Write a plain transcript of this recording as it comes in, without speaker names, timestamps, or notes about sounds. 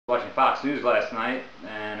Watching Fox News last night,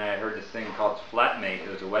 and I heard this thing called Flatmate. It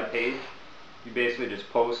was a web page. You basically just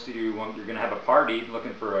post you're going to have a party,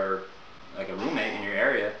 looking for like a roommate in your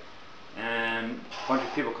area, and a bunch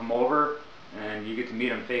of people come over, and you get to meet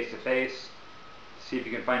them face to face. See if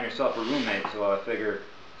you can find yourself a roommate. So I figure,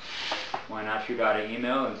 why not shoot out an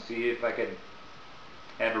email and see if I could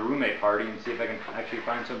have a roommate party and see if I can actually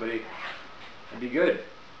find somebody that'd be good.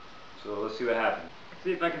 So let's see what happens. Let's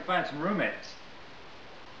see if I can find some roommates.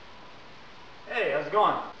 Hey, how's it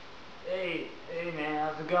going? Hey man,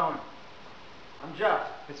 how's it going? I'm Jeff.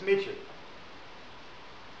 Nice to meet you.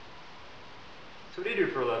 So what do you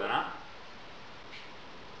do for a living, huh?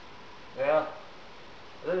 Well,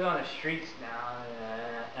 I live on the streets now,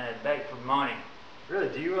 and I beg for money. Really?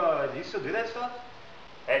 Do you still do that stuff?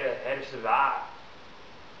 Had to survive.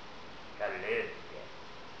 Gotta live.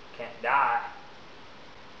 Can't die.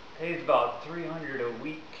 Pays about $300 a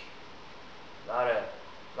week. A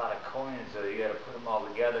lot of coins, though. You gotta put them all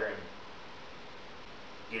together and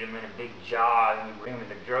get them in a big jar, and you bring them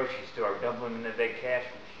to the grocery store, dump them in the big cash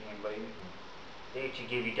machine, but they actually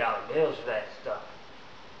give you dollar bills for that stuff.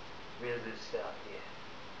 Real good stuff,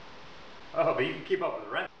 yeah. Oh, but you can keep up with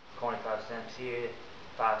the rent. 25 cents here,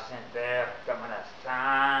 5 cents there. Got my nice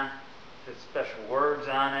sign. Says special words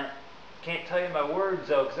on it. Can't tell you my words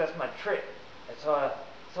though, because that's my trick. That's how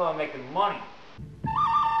I make the money.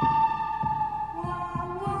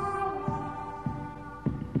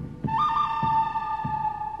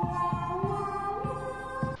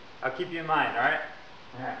 I'll keep you in mind, alright?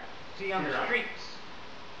 Alright. See you on the streets.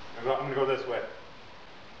 I'm gonna go this way.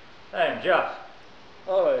 Hey, I'm Jeff.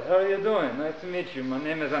 Oh, how are you doing? Nice to meet you. My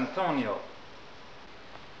name is Antonio.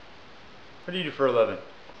 What do you do for a living?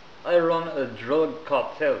 I run a drug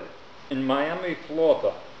cartel in Miami,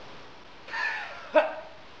 Florida. I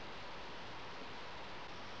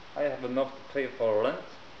have enough to pay for rent.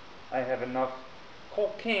 I have enough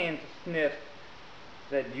cocaine to sniff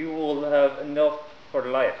that you will have enough for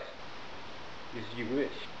life, if you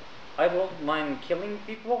wish. I don't mind killing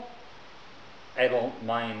people. I don't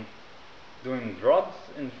mind doing drugs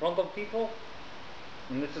in front of people.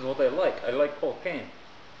 And this is what I like. I like cocaine.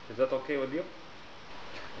 Is that okay with you?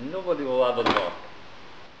 Nobody will ever know.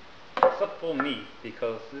 Except for me,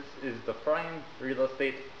 because this is the prime real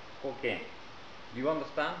estate cocaine. Do you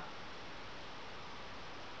understand?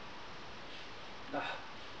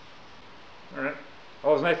 Alright.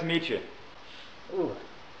 Oh, it's nice to meet you. Ooh,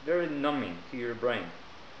 very numbing to your brain.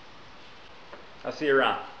 I'll see you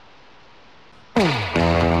around.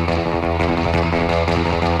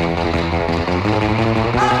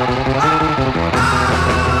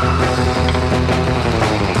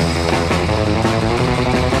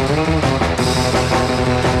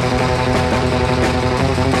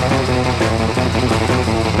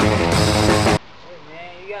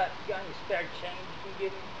 Spare change you can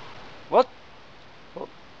give me? What?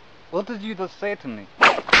 What did you just say to me?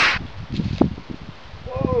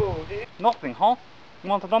 Whoa, dude. Nothing, huh? You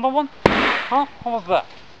want another one? Huh? How was that?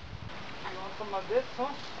 You want some of this,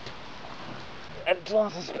 huh? I just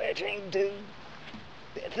want some spare change, dude.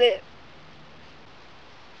 That's it.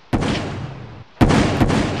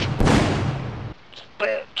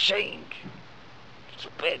 Spare change.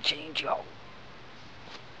 Spare change, y'all.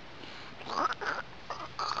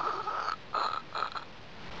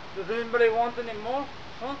 Does anybody want any more?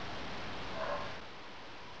 Huh?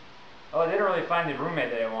 Oh, I didn't really find the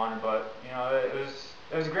roommate that I wanted, but you know, it was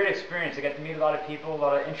a great experience. I got to meet a lot of people, a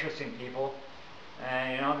lot of interesting people,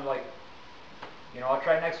 and I'll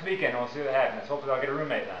try next weekend. We'll see what happens. Hopefully, I'll get a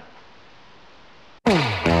roommate then.